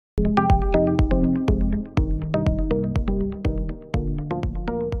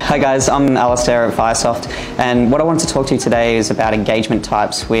Hi guys, I'm Alasdair at Firesoft, and what I want to talk to you today is about engagement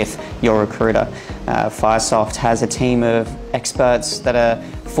types with your recruiter. Firesoft has a team of experts that are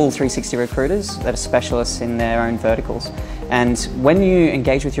full 360 recruiters that are specialists in their own verticals. And when you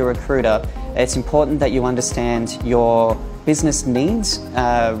engage with your recruiter, it's important that you understand your business needs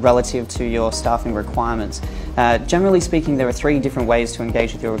relative to your staffing requirements. Generally speaking, there are three different ways to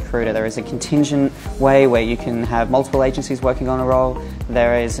engage with your recruiter. There is a contingent way where you can have multiple agencies working on a role.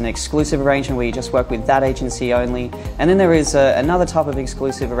 There is an exclusive arrangement where you just work with that agency only. And then there is another type of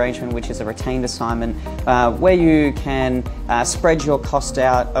exclusive arrangement, which is a retained assignment, where you can spread your cost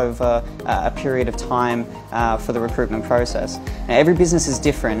out over a period of time for the recruitment process. Now, every business is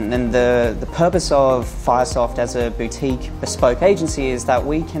different, and the purpose of Firesoft as a boutique bespoke agency is that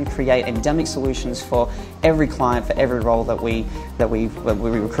we can create endemic solutions for every client, for every role that we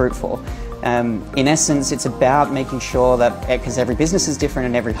recruit for. In essence, it's about making sure that, because every business is different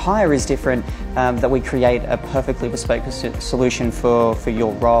and every hire is different, that we create a perfectly bespoke solution for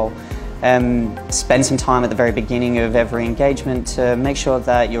your role. Spend some time at the very beginning of every engagement to make sure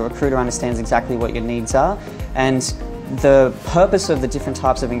that your recruiter understands exactly what your needs are. And the purpose of the different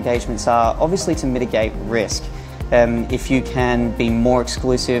types of engagements are obviously to mitigate risk. If you can be more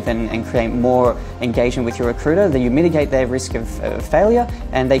exclusive and create more engagement with your recruiter, then you mitigate their risk of failure,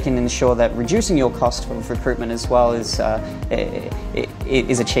 and they can ensure that reducing your cost of recruitment as well is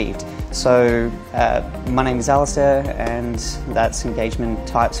achieved. So my name is Alasdair, and that's engagement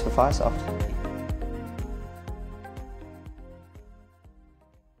types for Firesoft.